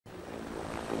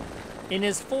In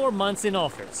his 4 months in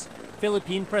office,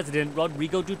 Philippine President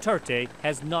Rodrigo Duterte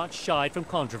has not shied from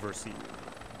controversy.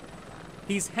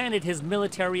 He's handed his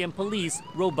military and police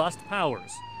robust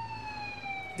powers,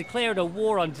 declared a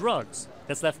war on drugs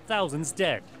that's left thousands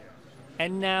dead,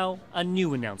 and now a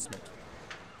new announcement.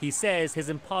 He says his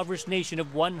impoverished nation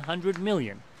of 100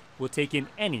 million will take in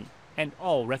any and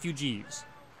all refugees.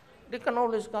 They can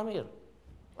always come here,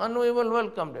 and we will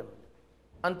welcome them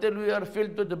until we are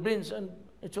filled to the brim, and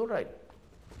it's all right.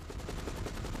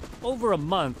 Over a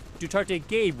month, Duterte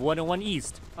gave 101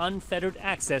 East unfettered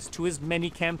access to his many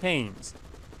campaigns.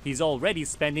 He's already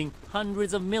spending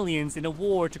hundreds of millions in a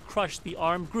war to crush the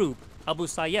armed group Abu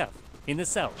Sayyaf in the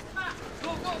south.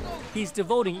 He's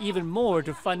devoting even more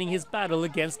to funding his battle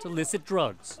against illicit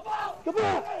drugs.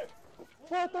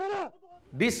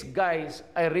 These guys,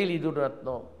 I really do not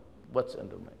know what's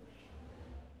under my.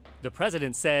 The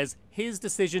president says his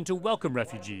decision to welcome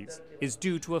refugees is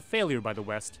due to a failure by the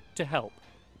West to help.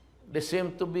 They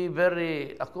seem to be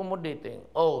very accommodating.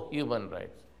 Oh, human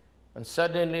rights. And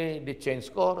suddenly they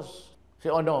change course. Say,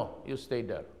 oh no, you stay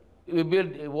there. We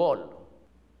build a wall,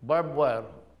 barbed wire.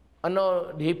 And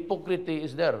now the hypocrisy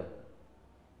is there,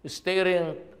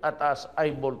 staring at us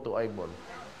eyeball to eyeball.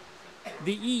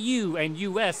 The EU and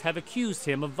US have accused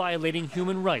him of violating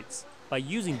human rights by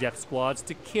using death squads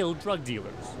to kill drug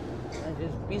dealers. And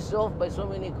he's pissed off by so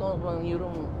many calls from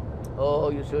Europe.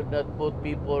 Oh, you should not put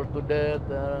people to death.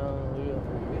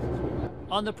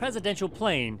 On the presidential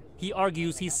plane, he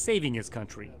argues he's saving his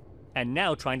country and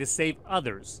now trying to save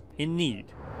others in need.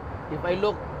 If I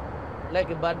look like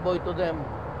a bad boy to them,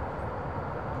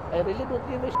 I really don't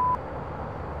give a shit.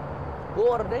 Who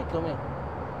are they to me?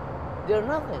 They're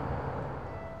nothing.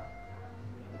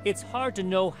 It's hard to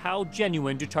know how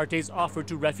genuine Duterte's offer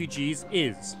to refugees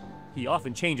is. He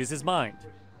often changes his mind.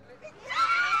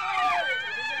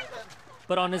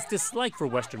 But on his dislike for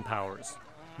Western powers,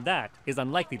 that is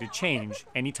unlikely to change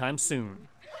anytime soon.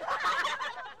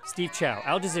 Steve Chow,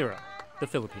 Al Jazeera, the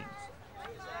Philippines.